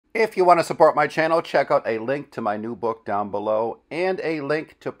If you want to support my channel, check out a link to my new book down below and a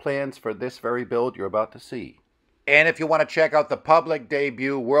link to plans for this very build you're about to see. And if you want to check out the public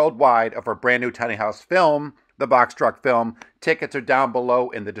debut worldwide of our brand new tiny house film, the Box Truck Film, tickets are down below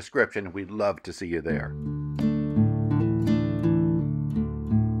in the description. We'd love to see you there.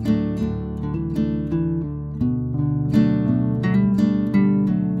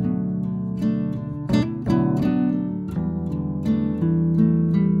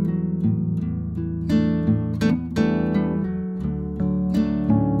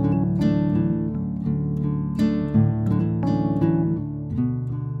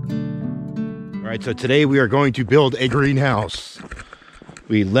 Alright, so today we are going to build a greenhouse.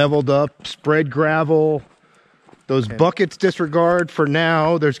 We leveled up, spread gravel. Those buckets disregard for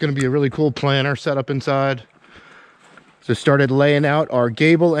now. There's going to be a really cool planter set up inside. So started laying out our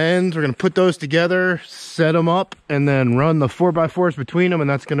gable ends. We're going to put those together, set them up, and then run the 4x4s between them. And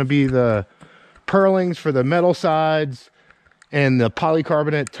that's going to be the purlings for the metal sides and the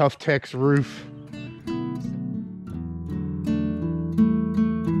polycarbonate Tough Tex roof.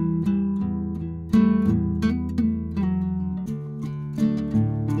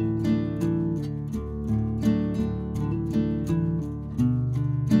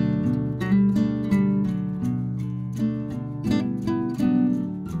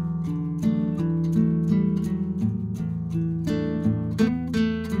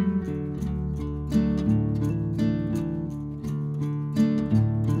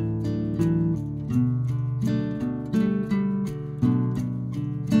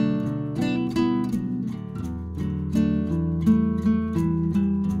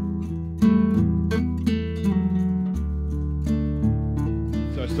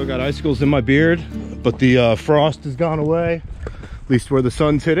 Still got icicles in my beard, but the frost has gone away, at least where the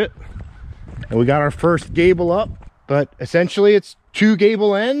sun's hit it. And we got our first gable up, but essentially it's 2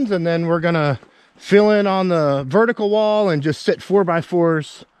 gable ends, and then we're gonna fill in on the vertical wall and just sit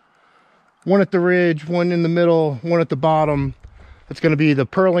 4x4s, one at the ridge, one in the middle, one at the bottom. That's gonna be the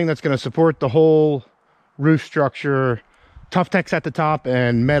purling that's gonna support the whole roof structure, Tough Tex at the top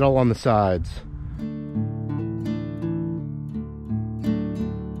and metal on the sides.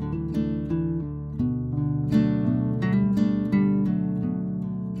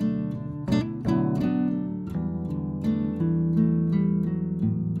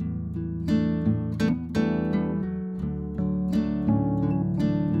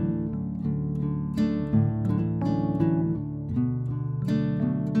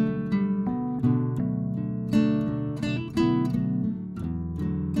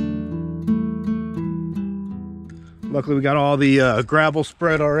 Luckily we got all the gravel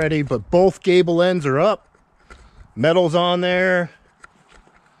spread already, but both gable ends are up. Metal's on there.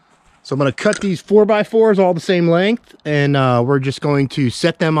 So I'm going to cut these 4x4s all the same length, and we're just going to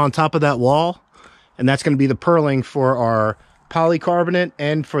set them on top of that wall. And that's going to be the purling for our polycarbonate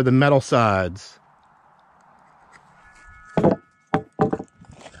and for the metal sides.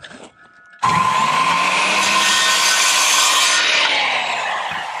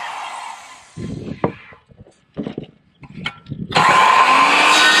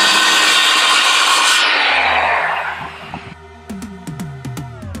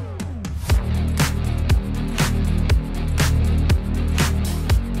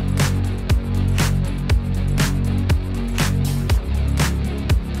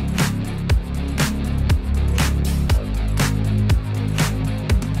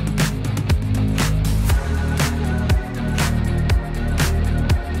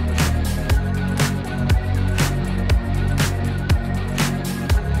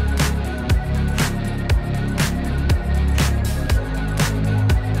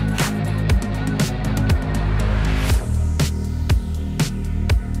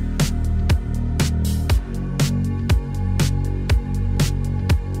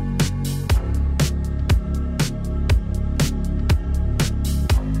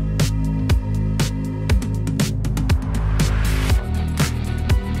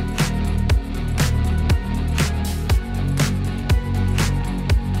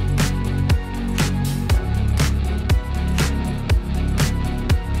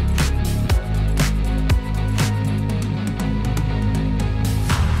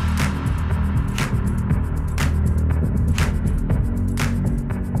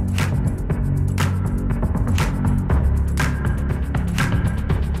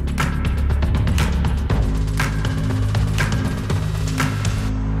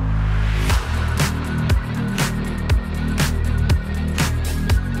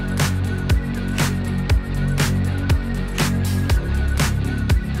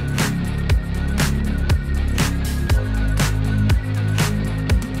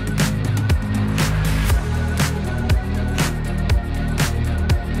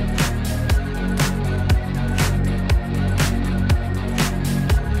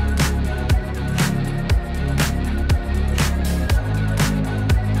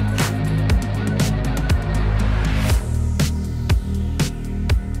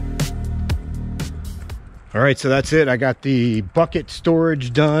 All right, so that's it. I got the bucket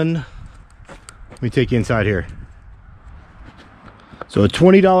storage done. Let me take you inside here. So a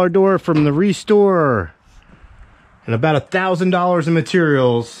 $20 door from the Restore and about $1,000 in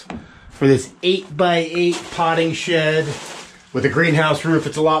materials for this 8x8 potting shed with a greenhouse roof.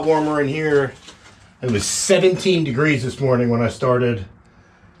 It's a lot warmer in here. It was 17 degrees this morning when I started.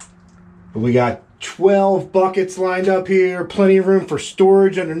 But we got 12 buckets lined up here, plenty of room for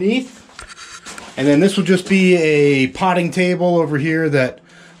storage underneath. And then this will just be a potting table over here that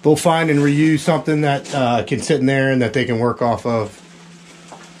they'll find and reuse, something that can sit in there and that they can work off of.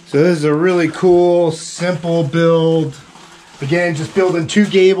 So this is a really cool, simple build. Again, just building 2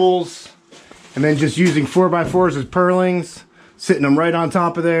 gables and then just using 4x4s as purlings, sitting them right on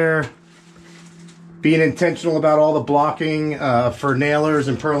top of there. Being intentional about all the blocking for nailers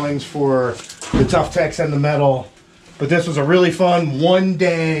and purlings for the Tough Tex and the metal. But this was a really fun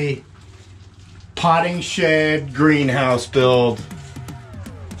 1-day potting shed greenhouse build.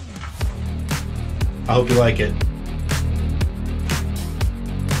 I hope you like it.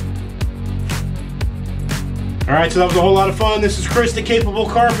 All right, so that was a whole lot of fun. This is Chris, the Capable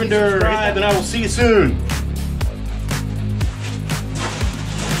Carpenter, and I will see you soon.